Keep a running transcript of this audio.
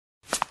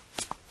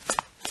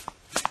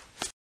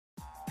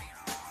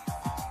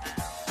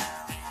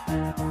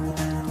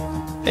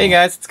Hey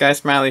guys, it's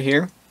Smiley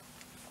here,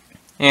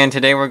 and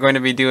today we're going to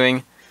be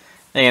doing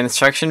an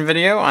instruction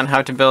video on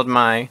how to build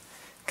my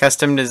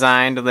custom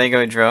designed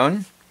Lego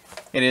drone.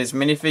 It is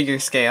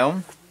minifigure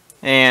scale,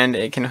 and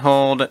it can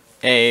hold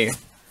any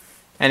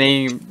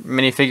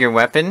minifigure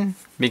weapon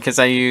because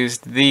I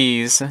used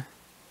these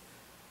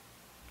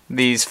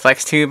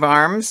flex tube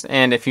arms.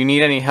 And if you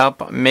need any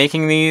help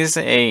making these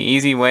a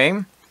easy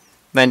way,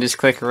 then just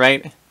click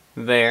right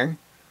there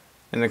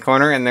in the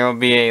corner, and there will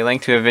be a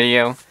link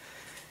to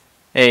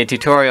a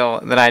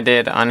tutorial that I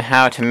did on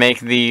how to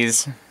make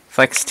these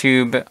flex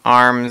tube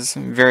arms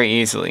very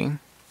easily.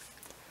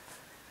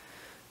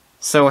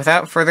 So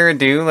without further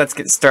ado, let's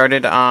get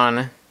started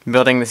on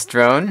building this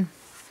drone.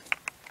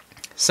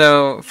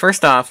 So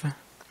first off,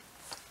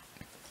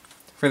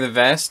 for the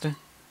vest,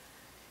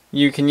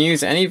 you can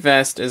use any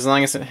vest as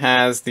long as it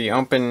has the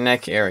open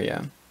neck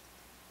area,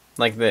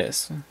 like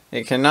this.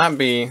 It cannot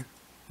be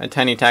a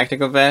tiny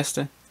tactical vest,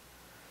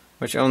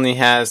 which only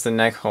has the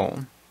neck hole.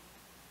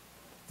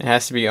 It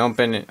has to be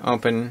open. It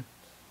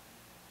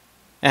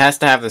has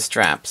to have the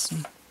straps.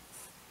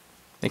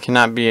 It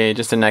cannot be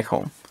just a neck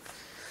hole.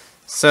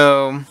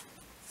 So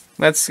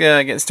let's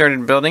get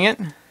started building it.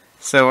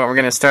 So what we're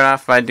going to start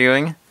off by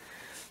doing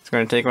is we're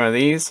going to take one of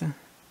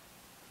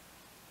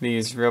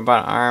these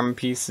robot arm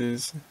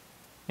pieces,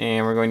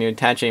 and we're going to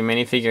attach a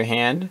minifigure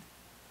hand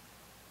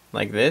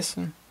like this.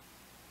 Then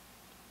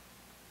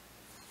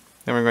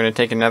we're going to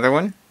take another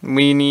one.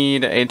 We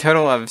need a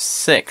total of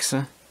 6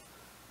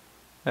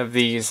 of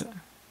these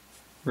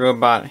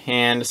robot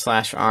hand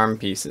 / arm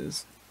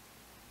pieces.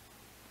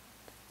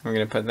 We're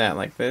going to put that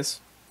like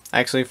this.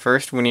 Actually,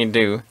 first we need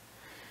to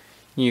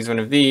use one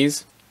of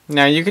these.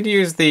 Now you could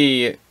use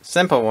the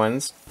simple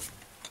ones,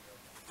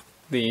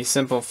 the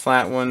simple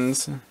flat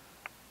ones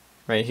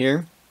right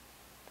here.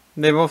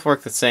 They both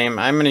work the same.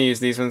 I'm going to use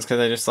these ones because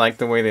I just like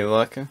the way they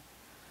look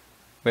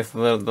with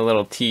the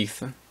little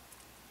teeth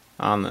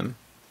on them.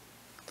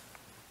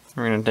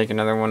 We're going to take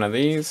another one of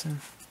these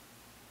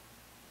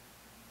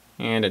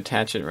and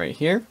attach it right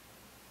here.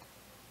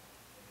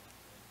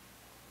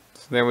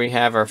 So there we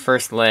have our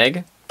first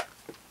leg.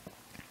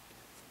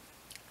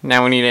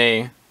 Now we need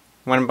a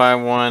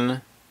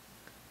 1x1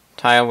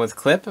 tile with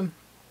clip. Then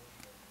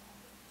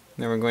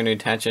we're going to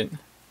attach it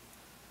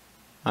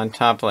on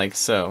top like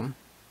so.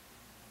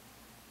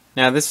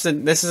 Now this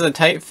is a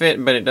tight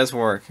fit, but it does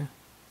work.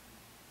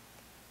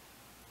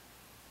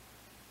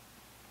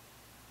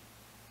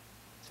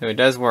 So it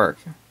does work.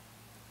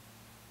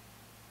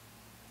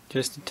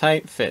 Just a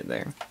tight fit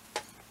there.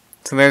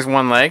 So there's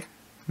one leg.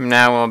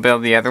 Now we'll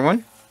build the other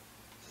one.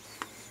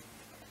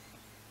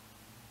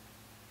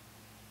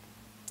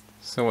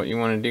 So what you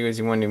want to do is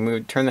you want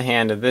to turn the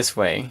hand this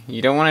way.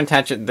 You don't want to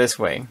attach it this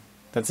way.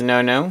 That's a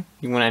no-no.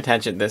 You want to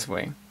attach it this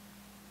way.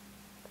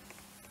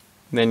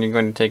 Then you're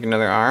going to take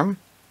another arm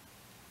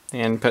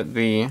and put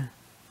the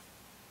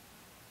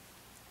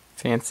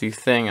fancy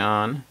thing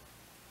on.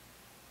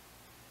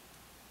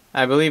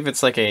 I believe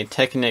it's like a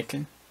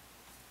Technic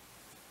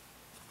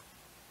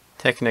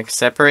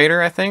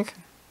separator, I think.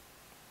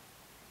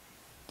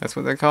 That's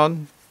what they're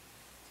called.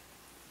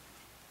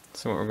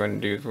 So what we're going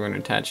to do is we're going to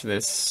attach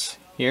this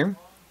here.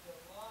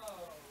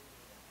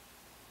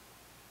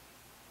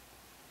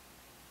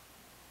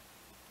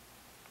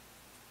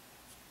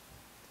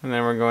 And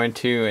then we're going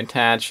to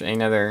attach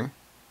another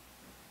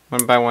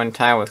 1x1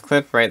 tile with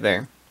clip right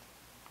there.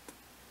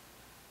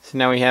 So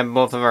now we have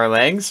both of our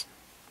legs.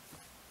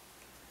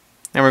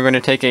 And we're going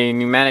to take a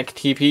pneumatic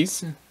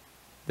T-piece.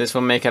 This will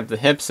make up the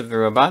hips of the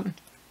robot,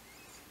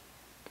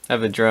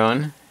 of the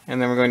drone.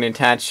 And then we're going to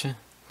attach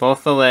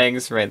both the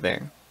legs right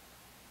there.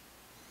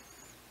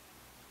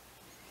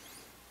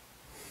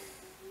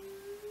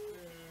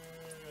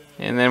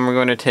 And then we're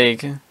going to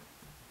take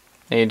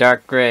a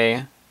dark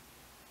gray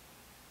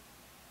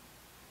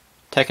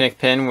Technic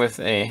pin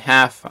with a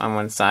half on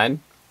one side.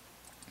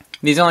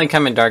 These only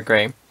come in dark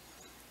gray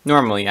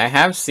normally. I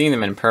have seen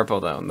them in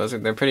purple though.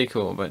 They're pretty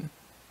cool, but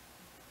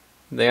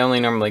they only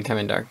normally come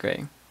in dark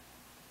gray.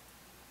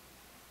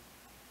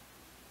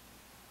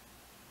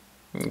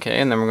 Okay,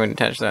 and then we're going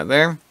to attach that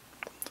there.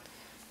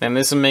 Then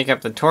this will make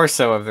up the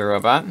torso of the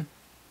robot,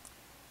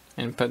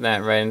 and put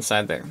that right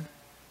inside there.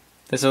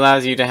 This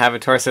allows you to have a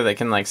torso that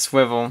can like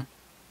swivel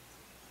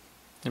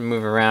and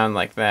move around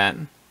like that.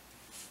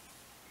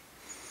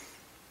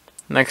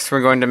 Next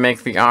we're going to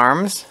make the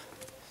arms.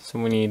 So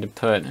we need to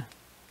put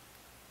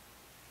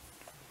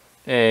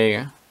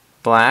a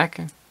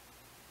black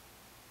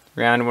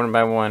round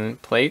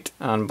 1x1 plate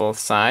on both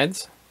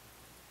sides.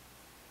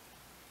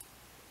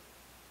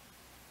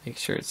 Make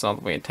sure it's all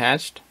the way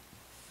attached.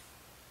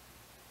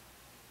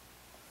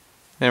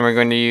 Then we're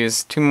going to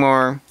use 2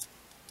 more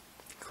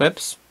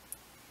clips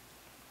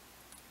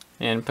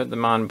and put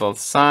them on both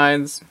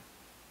sides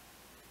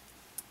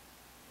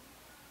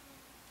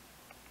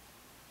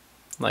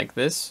like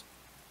this.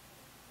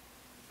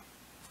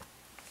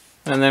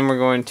 And then we're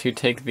going to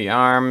take the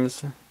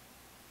arms,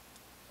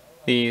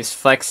 these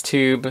flex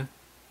tube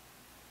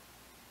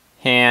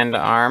hand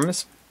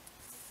arms,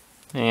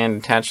 and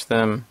attach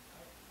them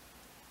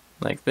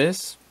like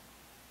this.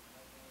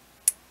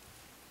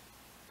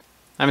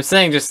 I'm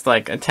saying just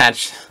like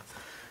attach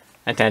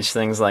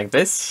things like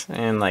this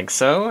and like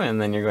so,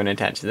 and then you're going to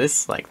attach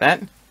this like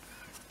that.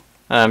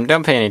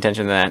 Don't pay any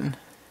attention to that.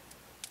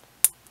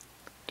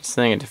 Just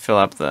saying it to fill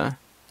up the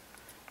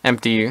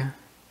empty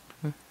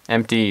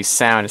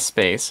sound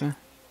space.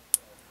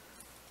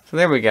 So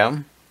there we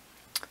go.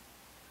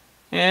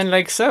 And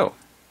like so.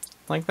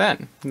 Like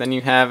that. Then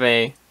you have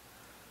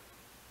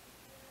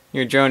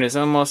your drone is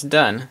almost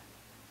done.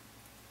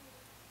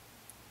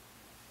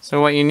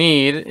 So what you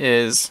need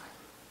is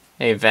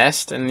a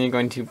vest, and then you're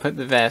going to put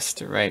the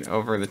vest right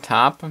over the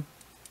top.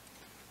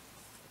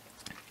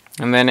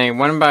 And then a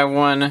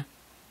 1x1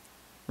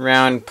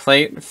 round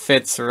plate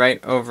fits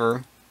right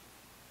on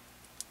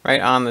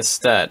the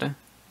stud,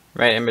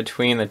 right in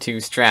between the two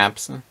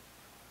straps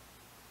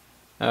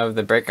of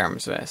the brake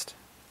arms vest.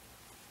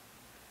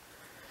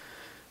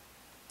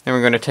 Then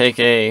we're going to take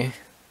a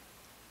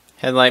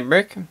headlight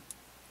brick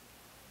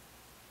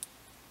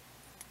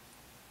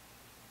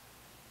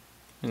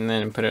and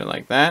then put it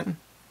like that.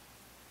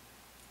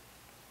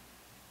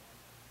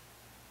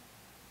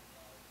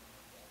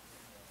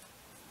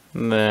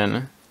 And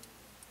then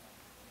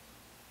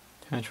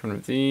attach one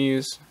of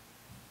these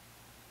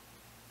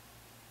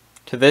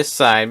to this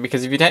side,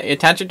 because if you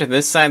attach it to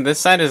this side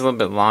is a little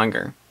bit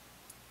longer,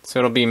 so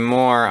it'll be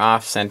more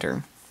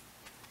off-center.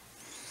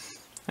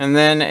 And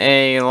then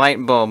a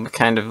light bulb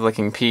kind of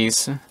looking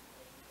piece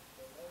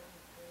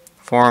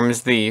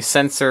forms the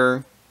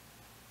sensor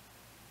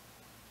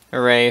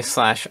array /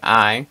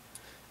 eye.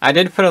 I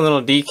did put a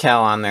little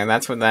decal on there,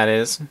 that's what that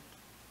is.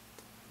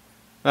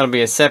 That'll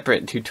be a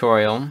separate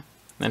tutorial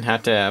on how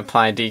to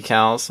apply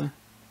decals.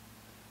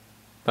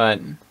 But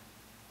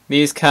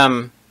these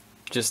come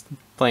just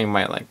plain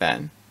white like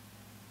that.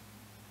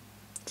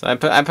 So I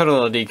put a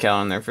little decal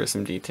on there for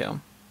some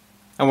detail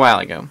a while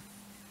ago.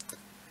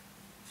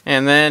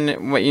 And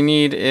then what you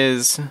need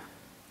is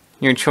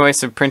your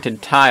choice of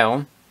printed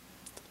tile.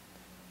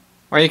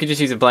 Or you could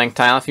just use a blank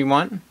tile if you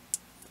want.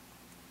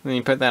 Then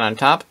you put that on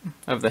top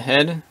of the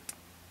head.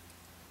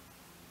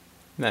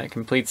 That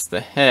completes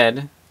the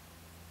head.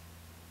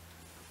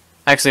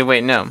 Actually,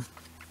 wait, no.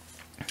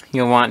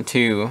 You'll want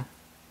to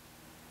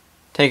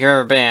take a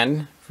rubber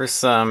band for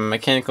some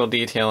mechanical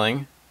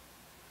detailing.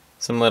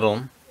 Some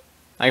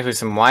wire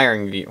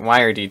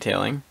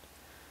detailing.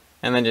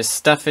 And then just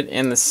stuff it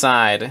in the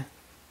side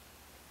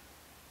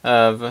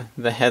of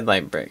the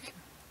headlight brick.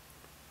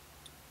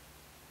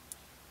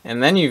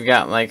 And then you've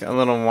got like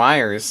little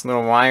wires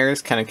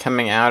kind of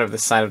coming out of the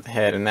side of the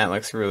head, and that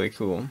looks really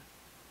cool.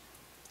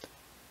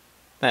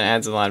 That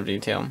adds a lot of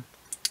detail.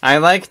 I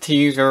like to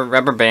use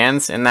rubber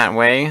bands in that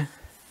way.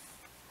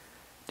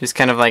 Just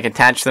kind of like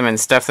attach them and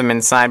stuff them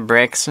inside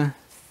bricks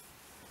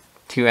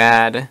to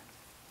add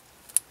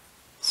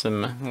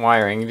some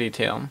wiring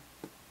detail.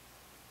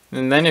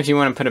 And then if you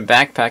want to put a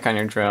backpack on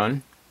your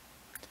drone,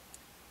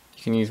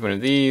 you can use one of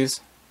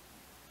these.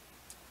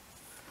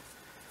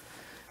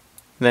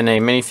 Then a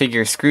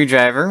minifigure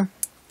screwdriver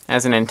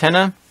as an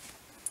antenna,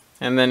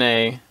 and then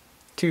a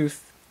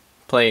tooth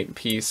plate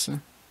piece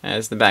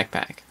as the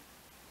backpack.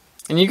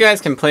 And you guys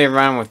can play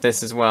around with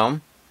this as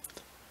well.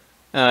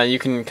 You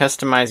can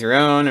customize your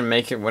own and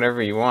make it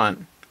whatever you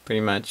want, pretty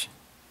much.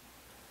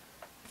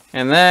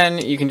 And then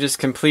you can just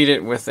complete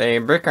it with a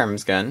brick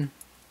arms gun,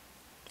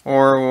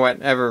 or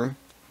whatever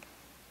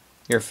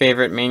your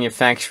favorite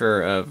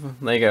manufacturer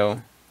of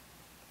Lego,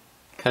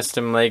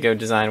 custom Lego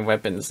design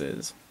weapons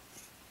is.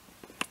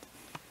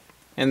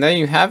 And there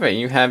you have it.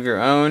 You have your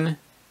own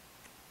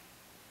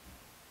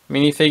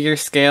minifigure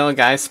scale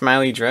Guy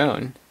Smiley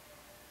drone.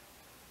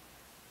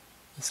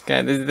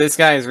 This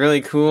guy is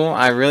really cool.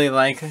 I really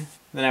like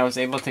that I was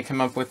able to come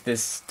up with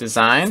this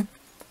design.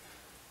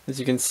 As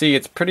you can see,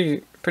 it's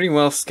pretty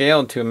well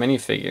scaled to a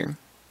minifigure.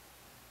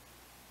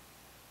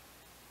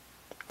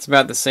 It's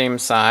about the same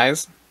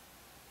size.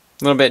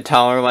 A little bit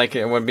taller like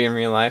it would be in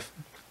real life.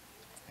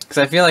 Because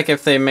I feel like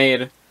if they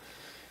made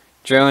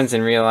drones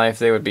in real life,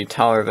 they would be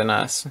taller than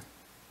us.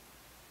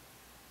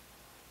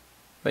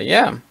 But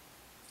yeah.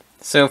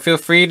 So feel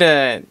free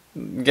to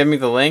give me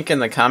the link in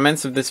the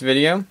comments of this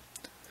video.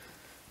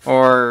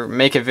 Or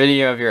make a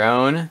video of your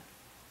own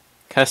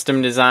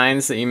custom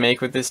designs that you make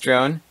with this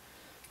drone.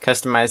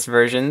 Customized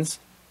versions.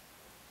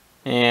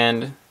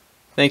 And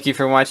thank you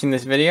for watching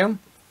this video.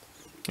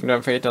 And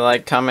don't forget to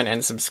like, comment,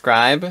 and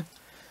subscribe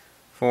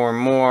for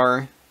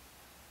more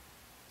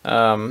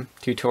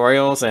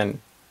tutorials and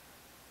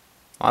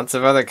lots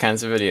of other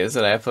kinds of videos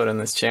that I upload on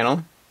this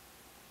channel.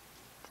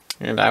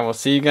 And I will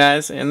see you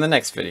guys in the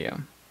next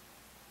video.